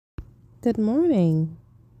Good morning.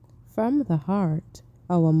 From the Heart,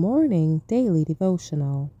 our morning daily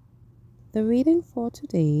devotional. The reading for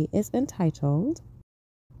today is entitled,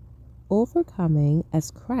 Overcoming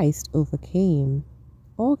as Christ Overcame,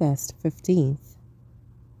 August 15th.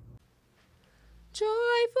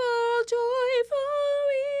 Joyful, joyful,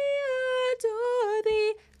 we adore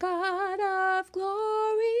thee, God of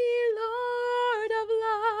glory, Lord of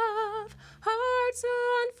love. Hearts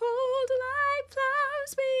unfold like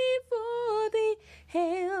flowers before thee,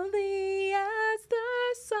 hail thee as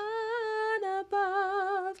the sun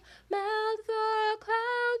above. Melt the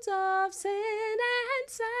clouds of sin and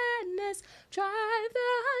sadness, drive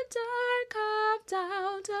the dark of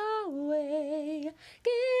doubt away.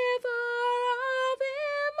 Give of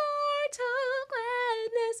immortal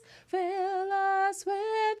gladness, fill us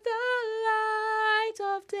with the light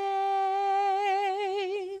of day.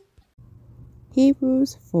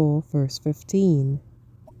 Hebrews 4 verse 15.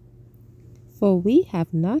 For we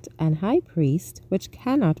have not an high priest which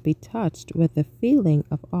cannot be touched with the feeling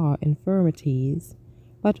of our infirmities,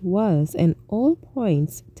 but was in all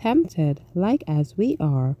points tempted like as we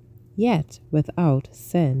are, yet without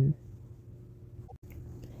sin.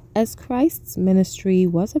 As Christ's ministry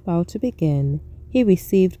was about to begin, he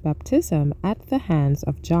received baptism at the hands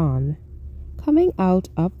of John. Coming out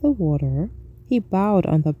of the water, he bowed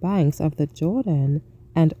on the banks of the Jordan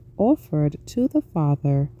and offered to the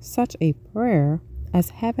Father such a prayer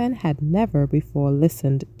as heaven had never before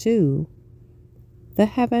listened to. The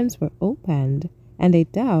heavens were opened, and a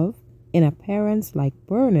dove, in appearance like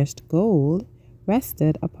burnished gold,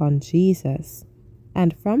 rested upon Jesus.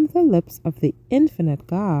 And from the lips of the infinite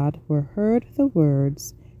God were heard the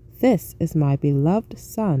words, This is my beloved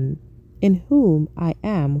Son, in whom I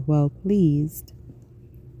am well pleased.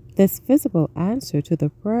 This visible answer to the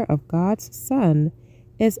prayer of God's Son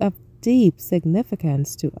is of deep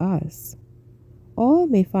significance to us. All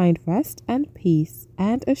may find rest and peace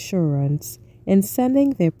and assurance in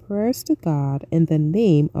sending their prayers to God in the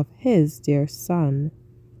name of His dear Son.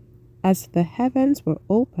 As the heavens were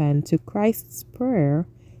opened to Christ's prayer,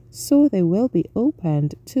 so they will be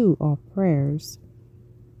opened to our prayers.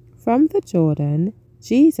 From the Jordan,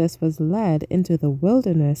 Jesus was led into the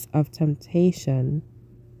wilderness of temptation.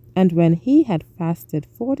 And when he had fasted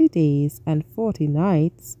 40 days and 40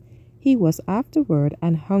 nights, he was afterward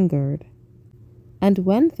an hungered. And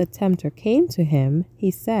when the tempter came to him,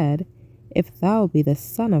 he said, If thou be the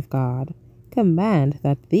Son of God, command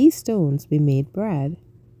that these stones be made bread.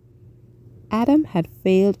 Adam had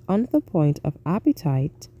failed on the point of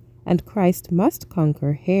appetite, and Christ must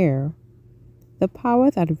conquer here. The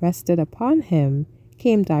power that rested upon him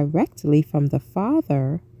came directly from the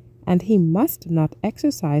Father, and he must not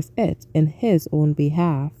exercise it in his own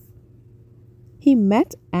behalf. He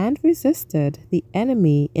met and resisted the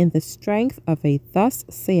enemy in the strength of a Thus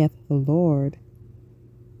saith the Lord.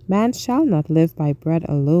 Man shall not live by bread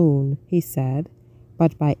alone, he said,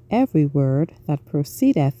 but by every word that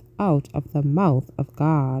proceedeth out of the mouth of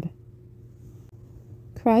God.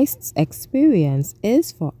 Christ's experience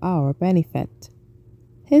is for our benefit.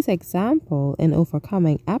 His example in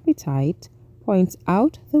overcoming appetite points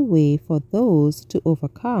out the way for those to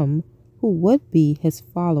overcome who would be his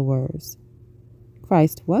followers.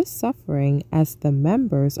 Christ was suffering as the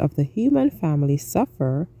members of the human family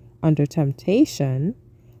suffer under temptation,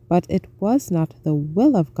 but it was not the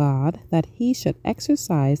will of God that he should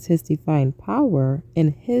exercise his divine power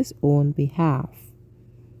in his own behalf.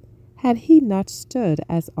 Had he not stood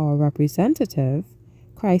as our representative,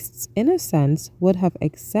 Christ's innocence would have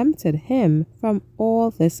exempted him from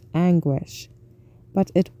all this anguish.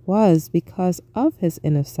 But it was because of his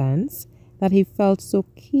innocence that he felt so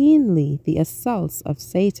keenly the assaults of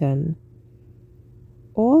Satan.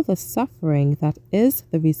 All the suffering that is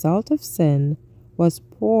the result of sin was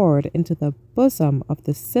poured into the bosom of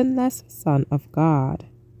the sinless Son of God.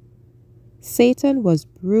 Satan was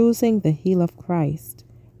bruising the heel of Christ,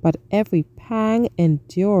 but every pang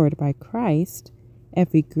endured by Christ,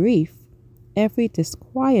 every grief, every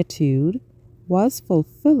disquietude, was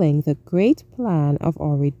fulfilling the great plan of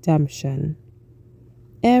our redemption.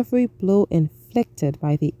 Every blow inflicted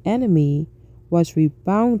by the enemy was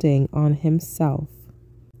rebounding on himself.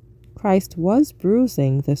 Christ was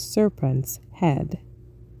bruising the serpent's head.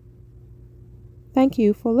 Thank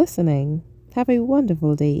you for listening. Have a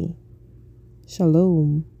wonderful day.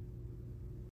 Shalom.